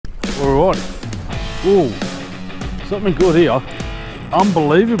Alright. Ooh, something good here.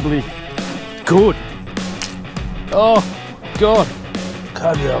 Unbelievably good. Oh, God.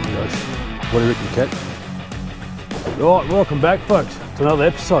 Can't be out of the ocean. What do you reckon, Cat? Right, welcome back, folks, to another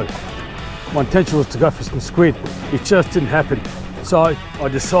episode. My intention was to go for some squid. It just didn't happen. So I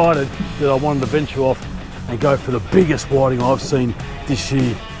decided that I wanted to venture off and go for the biggest whiting I've seen this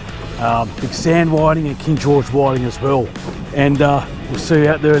year. Big sand whiting and King George whiting as well. And we'll see you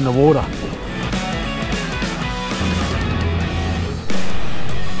out there in the water.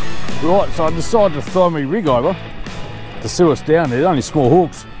 Right, so I decided to throw my rig over to see what's down there. They're only small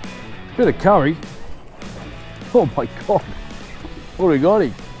hooks. Bit of curry. Oh my God. What do we got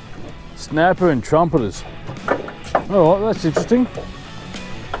here? Snapper and trumpeters. All right, that's interesting.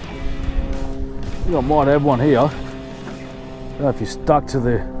 I think I might have one here. I don't know if you're stuck to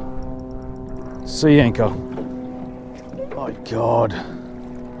the sea anchor. My God.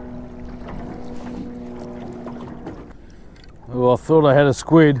 Well, I thought I had a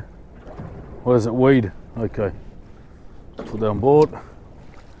squid. What is it, weed? Okay. Put that on board.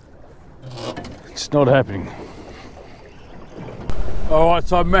 It's not happening. Alright,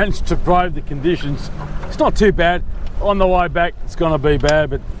 so I managed to brave the conditions. It's not too bad. On the way back, it's going to be bad,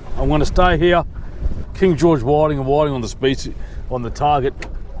 but I'm going to stay here. King George whiting and whiting on the species, on the target.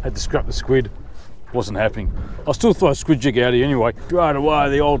 Had to scrap the squid. Wasn't happening. I'll still throw a squid jig out here anyway. Straight away,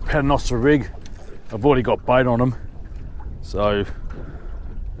 the old paternoster rig. I've already got bait on them. So,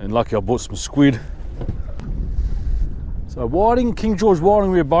 and lucky I bought some squid. So whiting, King George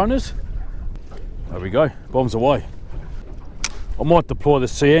whiting with a bonus. There we go, bombs away. I might deploy the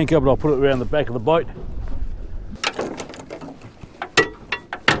sea anchor, but I'll put it around the back of the boat.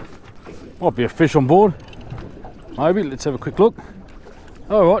 Might be a fish on board. Maybe, let's have a quick look.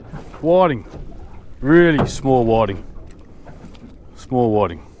 All right, whiting. Really small whiting. Small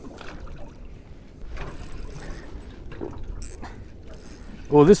whiting.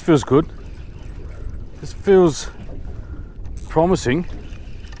 Well, this feels good. This feels promising.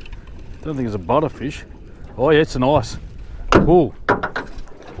 Don't think it's a butterfish. Oh yeah, it's a nice. Oh,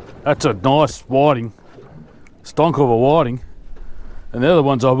 that's a nice whiting. Stonk of a whiting. And the other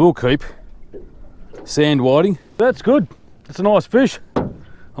ones I will keep. Sand whiting. That's good. It's a nice fish.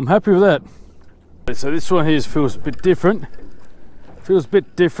 I'm happy with that. So this one here feels a bit different. Feels a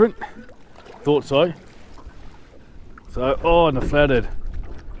bit different. Thought so. So, oh, and the flathead.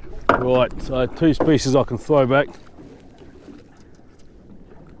 Right, so two species I can throw back.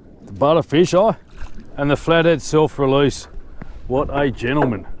 The butterfish, and the flathead self-release. What a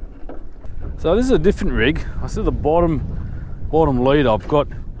gentleman. So this is a different rig. I see the bottom lead. I've got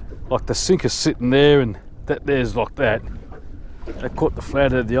like the sinker sitting there, and that there's like that. That caught the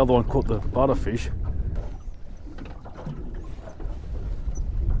flathead, the other one caught the butterfish.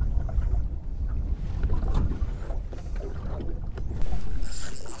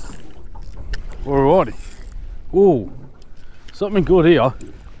 Alrighty. Ooh, something good here.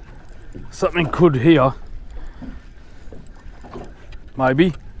 Something good here.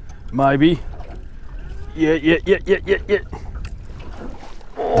 Maybe. Yeah.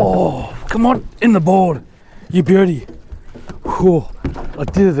 Oh, come on, in the board, you beauty. Oh, I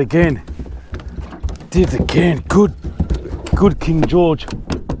did it again. Good King George.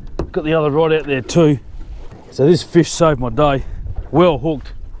 Got the other rod out there too. So this fish saved my day. Well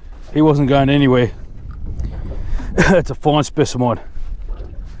hooked. He wasn't going anywhere. That's a fine specimen.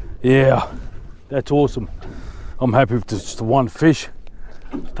 Yeah, that's awesome. I'm happy with just the one fish.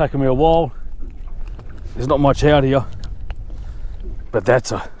 It's taken me a while. There's not much out here, but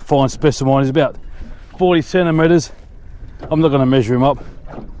that's a fine specimen. He's about 40 centimeters. I'm not going to measure him up.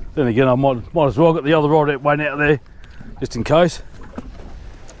 Then again, I might as well get the other rod that went out there, just in case.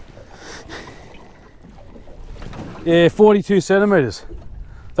 Yeah, 42 centimeters.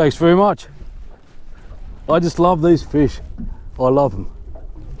 Thanks very much. I just love these fish. I love them.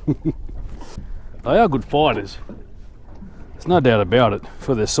 They are good fighters. There's no doubt about it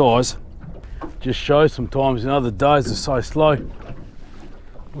for their size. Just shows sometimes in other days they're so slow.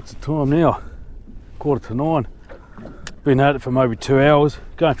 What's the time now? 8:45. Been at it for maybe 2 hours.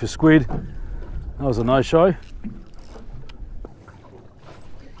 Going for squid. That was a no-show.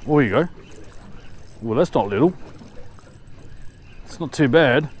 Oh, here you go. Well, that's not little. It's not too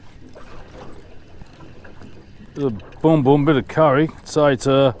bad. Bit of boom, bit of curry. So it's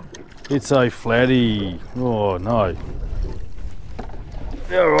a flatty. Oh no.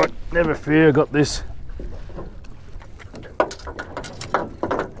 All right, never fear. I got this.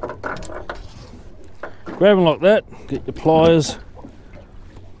 Grab them like that. Get your pliers.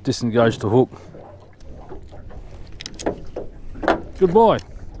 Disengage the hook. Goodbye.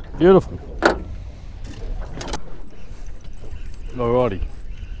 Beautiful. Alrighty,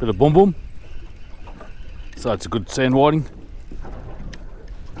 bit of boom boom. So it's a good sand whiting.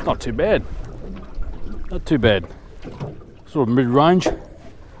 Not too bad. Not too bad. Sort of mid-range.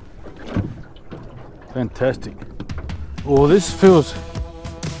 Fantastic. Oh, this feels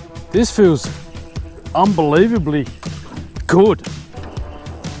unbelievably good.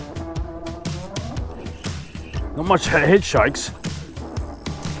 Not much head shakes.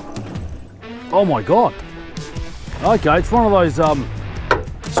 Oh my God. Okay, it's one of those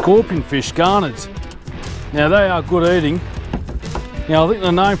scorpion fish, garnets. Now they are good eating. Now I think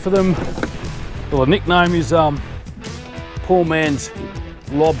the name for them, well, the nickname is poor man's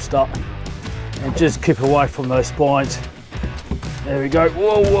lobster. And just keep away from those spines. There we go.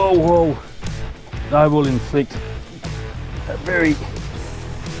 Whoa, whoa, whoa. They will inflict a very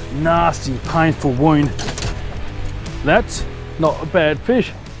nasty, painful wound. That's not a bad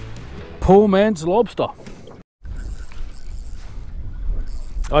fish. Poor man's lobster.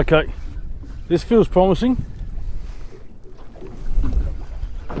 Okay, this feels promising.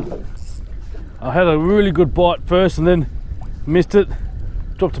 I had a really good bite first and then missed it,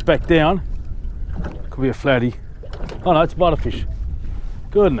 dropped it back down. Could be a flatty. Oh no, it's butterfish.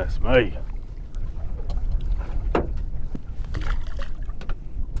 Goodness me.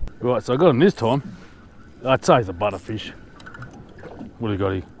 Right, so I got him this time. I'd say it's a butterfish. What do you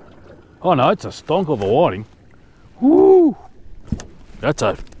got here? Oh no, it's a stonk of a whiting. Woo! That's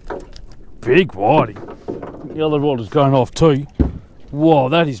a big whiting. The other rod is going off too. Whoa,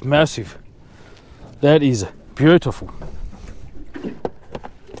 that is massive. That is beautiful.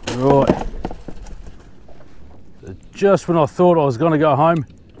 Right. Just when I thought I was going to go home,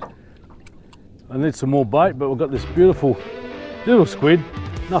 I need some more bait, but we've got this beautiful little squid.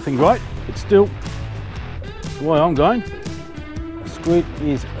 Nothing great, but still, the way I'm going, a squid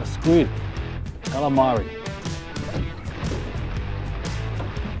is a squid. Calamari.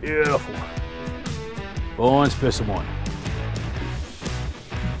 Beautiful. Fine specimen.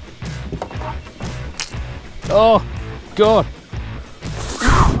 Oh, God.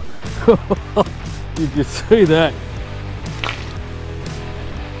 Did you see that?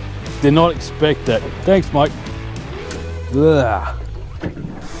 Did not expect that. Thanks, mate. Ugh.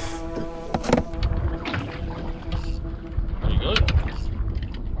 There you go.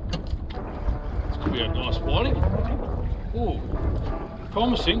 This could be a nice whiting. Ooh,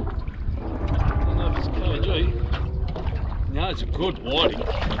 promising. I don't know if it's KG. No, it's a good whiting.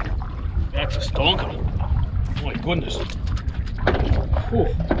 That's a stonker. My goodness. Ooh.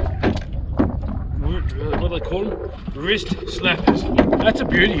 What do they call them? Wrist slappers. That's a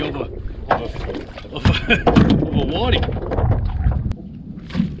beauty of a whiting.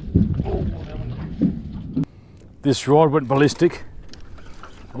 This rod went ballistic.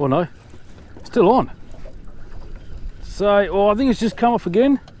 Oh no, still on. So, oh, I think it's just come off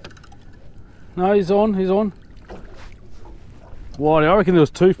again. No, he's on, he's on. Whiting, I reckon there was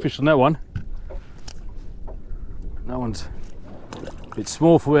two fish on that one. That one's a bit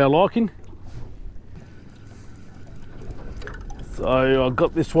small for our liking. So I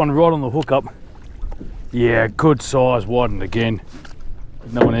got this one right on the hook up. Yeah, good size whiting again.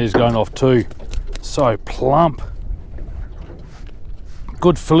 That one here's going off too. So plump.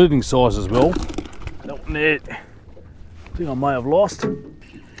 Good filleting size as well. That one there, I think I may have lost.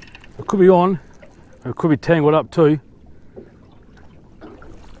 It could be on, it could be tangled up too.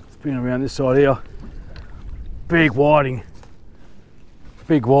 Spin around this side here. Big whiting.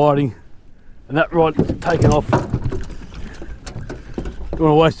 Big whiting. And that rod taken off. Don't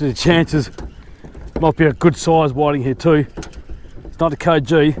want to waste any chances. Might be a good size whiting here too. It's not a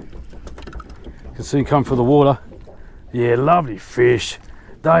KG. You can see him come through the water. Yeah, lovely fish.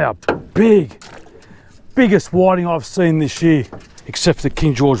 They are big. Biggest whiting I've seen this year, except for the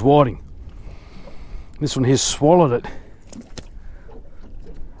King George whiting. This one here swallowed it.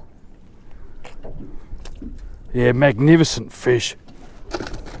 Yeah, magnificent fish.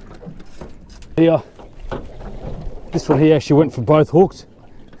 Here, this one here actually went for both hooks.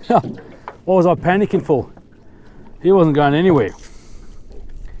 What was I panicking for? He wasn't going anywhere.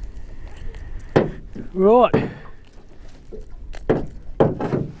 Right.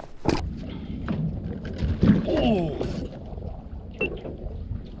 Oh.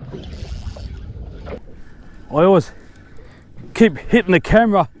 I always keep hitting the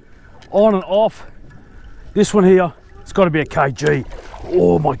camera on and off. This one here, it's got to be a KG.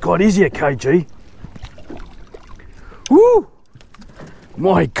 Oh my God, is he a KG? Woo!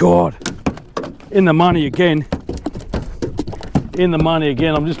 My God. In the money again. In the money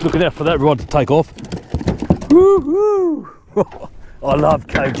again. I'm just looking out for that rod to take off. Woo-hoo! I love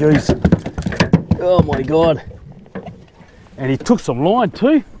KGs. Oh my God. And he took some line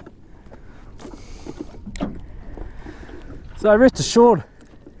too. So rest assured,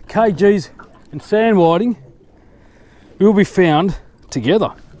 KGs and sand whiting will be found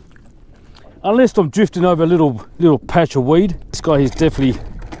together. Unless I'm drifting over a little patch of weed. This guy is definitely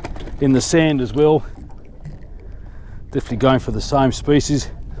in the sand as well. Definitely going for the same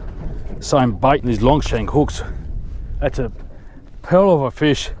species, same bait, and these long shank hooks. That's a pearl of a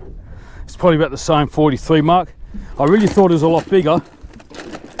fish. It's probably about the same 43 mark. I really thought it was a lot bigger,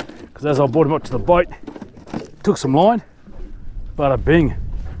 because as I brought him up to the boat, took some line, bada bing.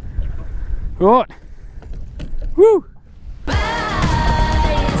 Right, woo!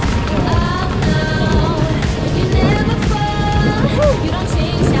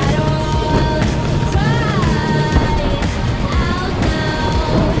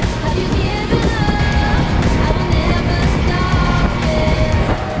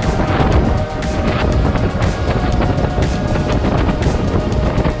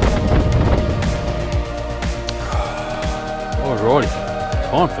 Alrighty,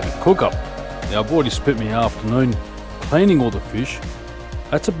 time for the cook up. Now I've already spent my afternoon cleaning all the fish.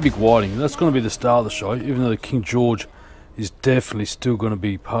 That's a big whiting. That's going to be the star of the show, even though the King George is definitely still going to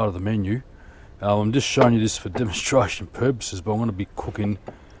be part of the menu. I'm just showing you this for demonstration purposes, but I'm going to be cooking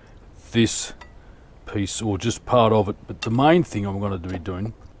this piece, or just part of it. But the main thing I'm going to be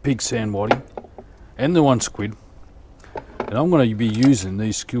doing, big sand whiting and the one squid, and I'm going to be using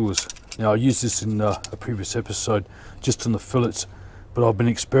these skewers. Now I used this in a previous episode just on the fillets, but I've been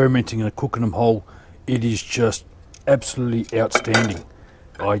experimenting and cooking them whole. It is just absolutely outstanding.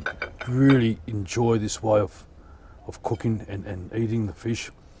 I really enjoy this way of cooking and eating the fish.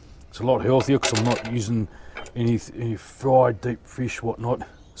 It's a lot healthier because I'm not using any fried deep fish, whatnot.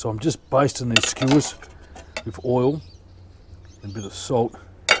 So I'm just basting these skewers with oil and a bit of salt,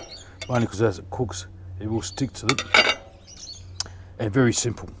 mainly because as it cooks it will stick to it. And very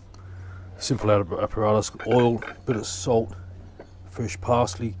simple apparatus: oil, bit of salt, fresh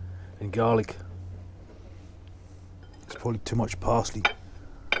parsley and garlic. It's probably too much parsley,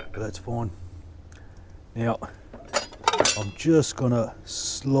 but that's fine. Now I'm just gonna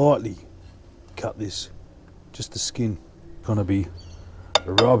slightly cut this, just the skin. Gonna be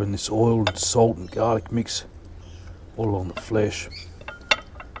rubbing this oil and salt and garlic mix all along the flesh.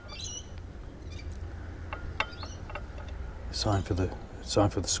 Same for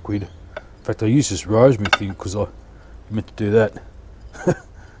the squid. In fact, I use this rosemary thing because I meant to do that,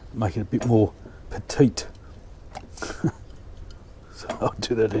 make it a bit more petite. So I'll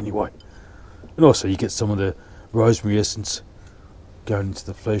do that anyway. And also you get some of the rosemary essence going into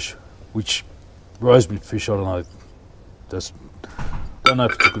the flesh, which rosemary fish, I don't know if it's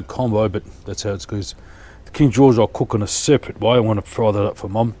a good combo, but that's how it goes. The King George I'll cook in a separate way. I want to fry that up for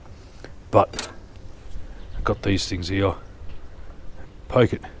Mum, but I've got these things here.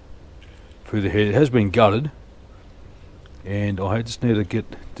 Poke it through the head. It has been gutted, and I just need to get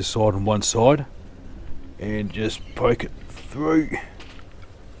this side on one side and just poke it through.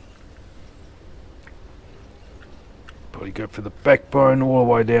 Probably go for the backbone all the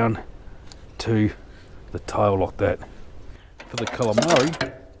way down to the tail like that. For the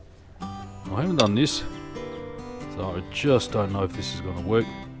calamari, I haven't done this, so I just don't know if this is going to work.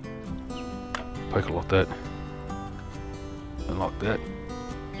 Poke it like that and like that,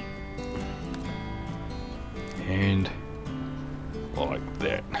 and like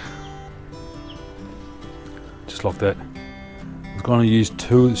that, just like that. I'm going to use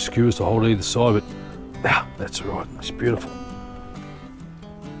two of the skewers to hold either side, but that's alright, it's beautiful.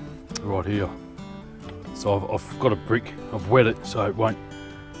 Right here. So I've got a brick, I've wet it so it won't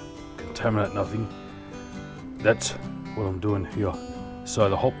contaminate nothing. That's what I'm doing here. So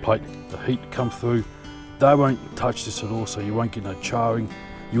the hot plate, the heat come through, they won't touch this at all, so you won't get no charring.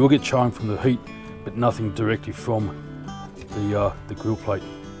 You will get charring from the heat, but nothing directly from the grill plate.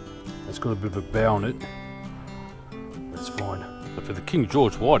 It's got a bit of a bow on it, that's fine. But for the King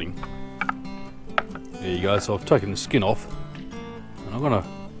George whiting, there you go. So I've taken the skin off, and I'm going to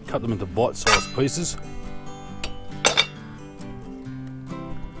cut them into bite-sized pieces.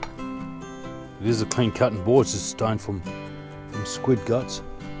 It is a clean cutting board, it's just stone from squid guts.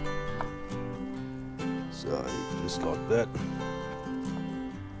 So just like that.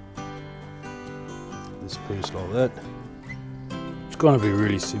 This piece like that. It's going to be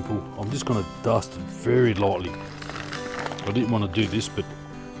really simple. I'm just going to dust it very lightly. I didn't want to do this, but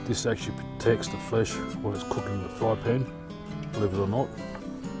this actually protects the flesh while it's cooking in the fry pan, believe it or not.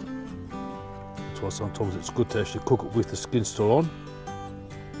 That's why sometimes it's good to actually cook it with the skin still on.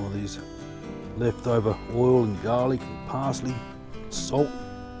 All these leftover oil and garlic and parsley. salt,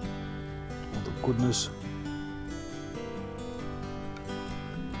 all the goodness,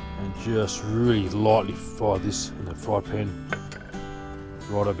 and just really lightly fry this in the fry pan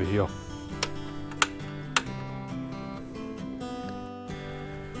right over here.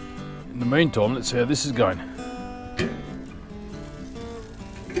 In the meantime, let's see how this is going.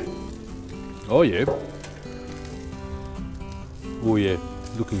 Oh yeah. Oh yeah,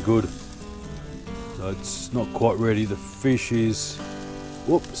 looking good. So it's not quite ready. The fish is,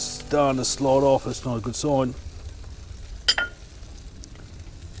 whoops, starting to slide off. That's not a good sign.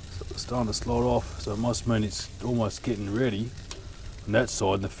 So it's starting to slide off, so it must mean it's almost getting ready. On that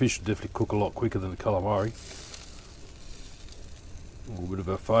side, and the fish will definitely cook a lot quicker than the calamari. A little bit of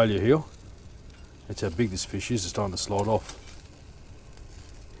a failure here. That's how big this fish is. It's starting to slide off.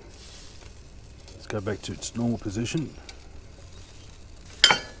 Let's go back to its normal position.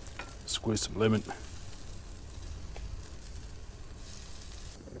 Squeeze some lemon.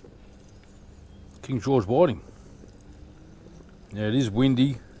 King George whiting. Now it is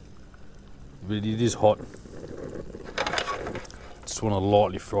windy, but it is hot. Just want to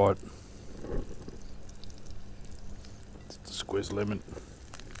lightly fry it. Just a squeeze lemon.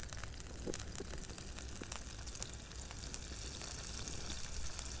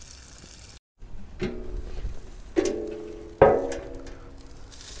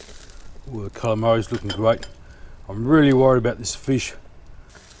 Well, the calamari's looking great. I'm really worried about this fish.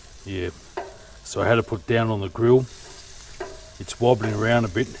 Yeah, so I had to put down on the grill. It's wobbling around a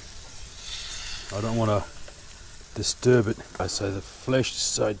bit. I don't want to disturb it. So the flesh is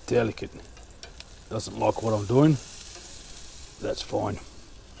so delicate. Doesn't like what I'm doing. That's fine.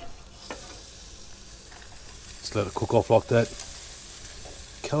 Just let it cook off like that.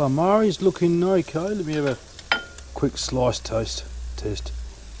 Calamari's looking okay. Let me have a quick slice test.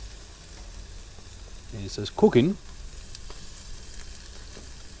 Yeah, so it's cooking.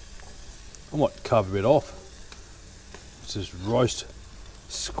 I might carve a bit off. This is roast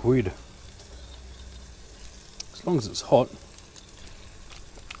squid. As long as it's hot.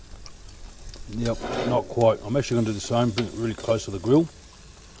 Yep, not quite. I'm actually going to do the same, bring it really close to the grill.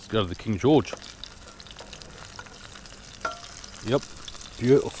 Let's go to the King George. Yep,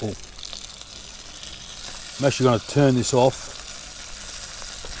 beautiful. I'm actually going to turn this off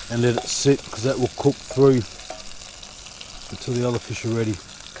and let it sit, because that will cook through until the other fish are ready.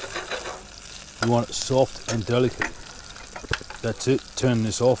 You want it soft and delicate. That's it, turn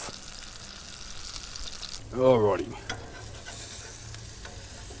this off. Alrighty.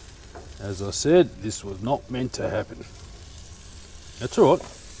 As I said, this was not meant to happen. That's alright.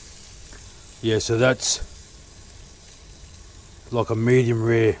 Yeah, so that's like a medium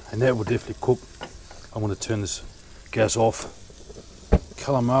rare, and that will definitely cook. I'm going to turn this gas off.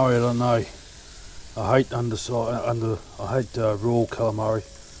 Calamari, I don't know. I hate raw calamari.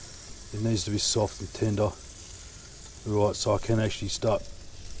 It needs to be soft and tender. Right, so I can actually start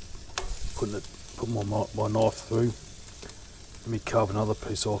put my knife through. Let me carve another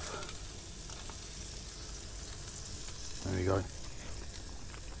piece off. There we go.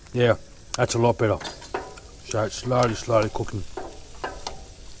 Yeah, that's a lot better. So it's slowly cooking.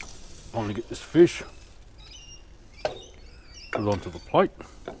 I'm gonna get this fish, put it onto the plate.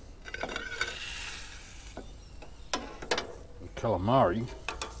 The calamari,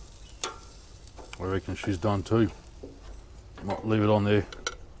 I reckon she's done too. Might leave it on there.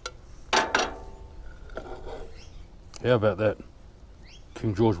 How about that?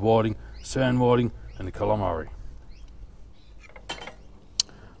 King George whiting, sand whiting, and the calamari.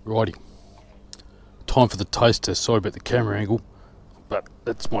 Righty. Time for the taste test. Sorry about the camera angle, but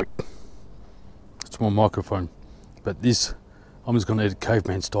that's my microphone. But this, I'm just going to eat it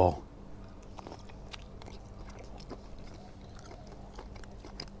caveman style.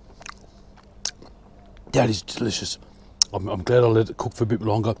 That is delicious. I'm glad I let it cook for a bit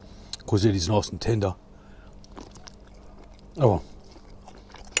longer, because it is nice and tender. Oh,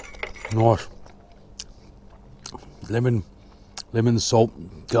 nice. Lemon, salt,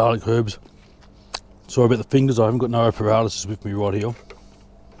 garlic, herbs. Sorry about the fingers, I haven't got no apparatus with me right here.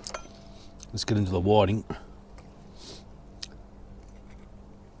 Let's get into the whiting.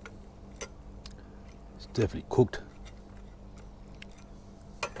 It's definitely cooked.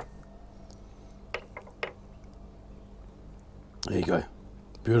 There you go,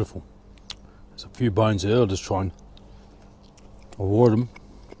 beautiful. There's a few bones there, I'll just try and avoid them.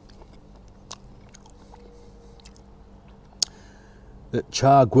 That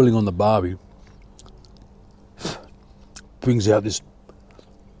char grilling on the barbie brings out this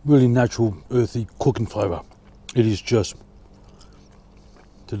really natural, earthy cooking flavour. It is just,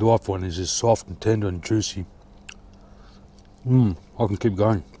 the live one is just soft and tender and juicy. I can keep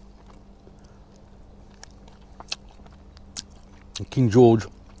going. King George,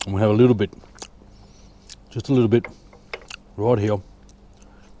 I'm gonna have a little bit, just a little bit, right here.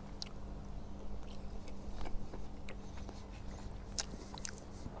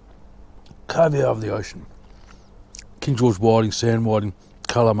 Caviar of the ocean. King George whiting, sand whiting,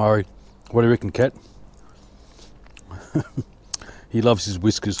 calamari. What do you reckon, Cat? He loves his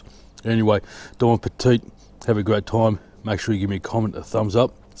whiskers. Anyway, Don Petit, have a great time. Make sure you give me a comment, a thumbs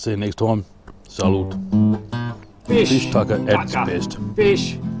up. See you next time. Salute. Fish tucker at its best.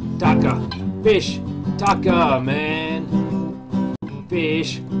 Fish tucker, man.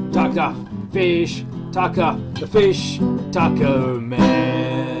 Fish tucker, the fish tucker,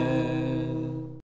 man.